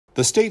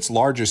The state's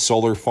largest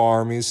solar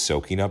farm is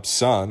soaking up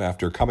sun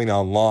after coming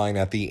online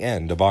at the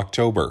end of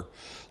October.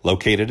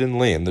 Located in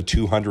Lynn, the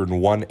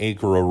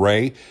 201-acre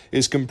array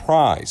is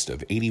comprised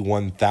of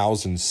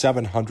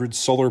 81,700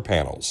 solar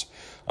panels.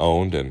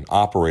 Owned and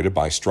operated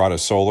by Strata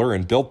Solar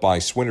and built by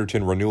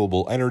Swinnerton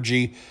Renewable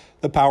Energy,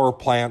 the power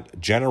plant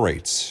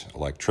generates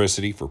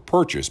electricity for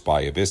purchase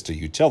by Avista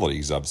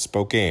Utilities of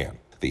Spokane.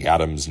 The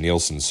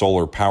Adams-Nielsen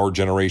Solar Power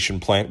Generation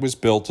Plant was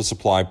built to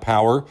supply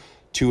power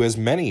to as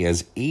many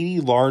as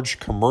 80 large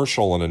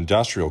commercial and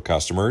industrial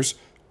customers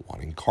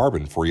wanting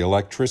carbon-free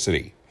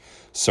electricity.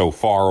 So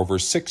far, over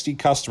 60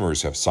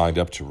 customers have signed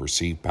up to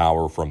receive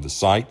power from the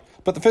site,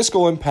 but the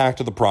fiscal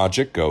impact of the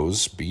project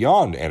goes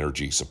beyond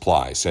energy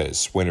supply, says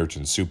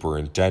Swinnerton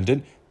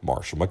Superintendent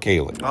Marshall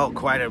McCaley. Oh,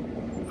 quite a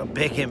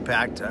big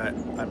impact.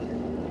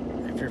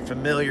 If you're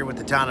familiar with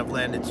the town of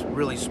Lynn, it's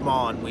really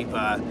small, and we've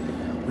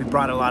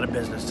brought a lot of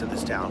business to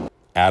this town.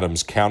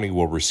 Adams County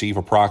will receive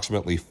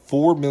approximately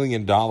 $4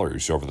 million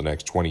over the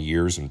next 20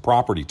 years in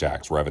property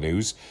tax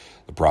revenues.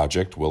 The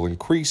project will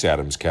increase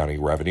Adams County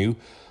revenue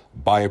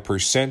by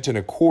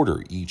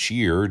 1.25% each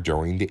year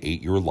during the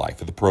 8-year life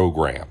of the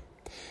program.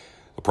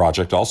 The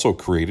project also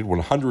created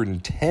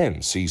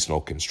 110 seasonal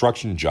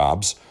construction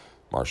jobs.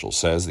 Marshall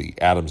says the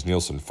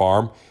Adams-Nielsen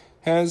farm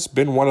has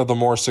been one of the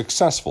more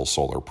successful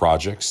solar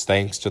projects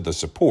thanks to the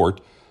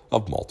support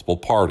of multiple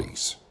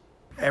parties.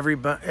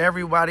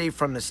 Everybody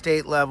from the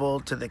state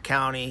level to the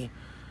county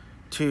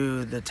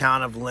to the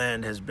town of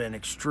Lynn has been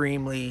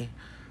extremely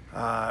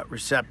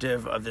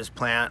receptive of this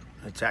plant.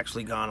 It's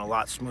actually gone a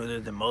lot smoother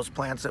than most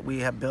plants that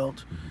we have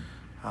built,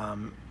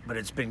 but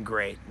it's been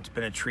great. It's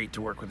been a treat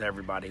to work with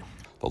everybody.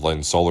 The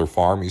Lynn Solar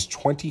Farm is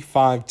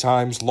 25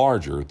 times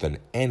larger than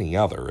any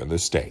other in the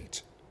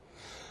state.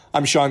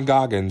 I'm Sean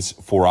Goggins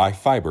for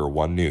iFiber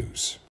One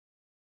News.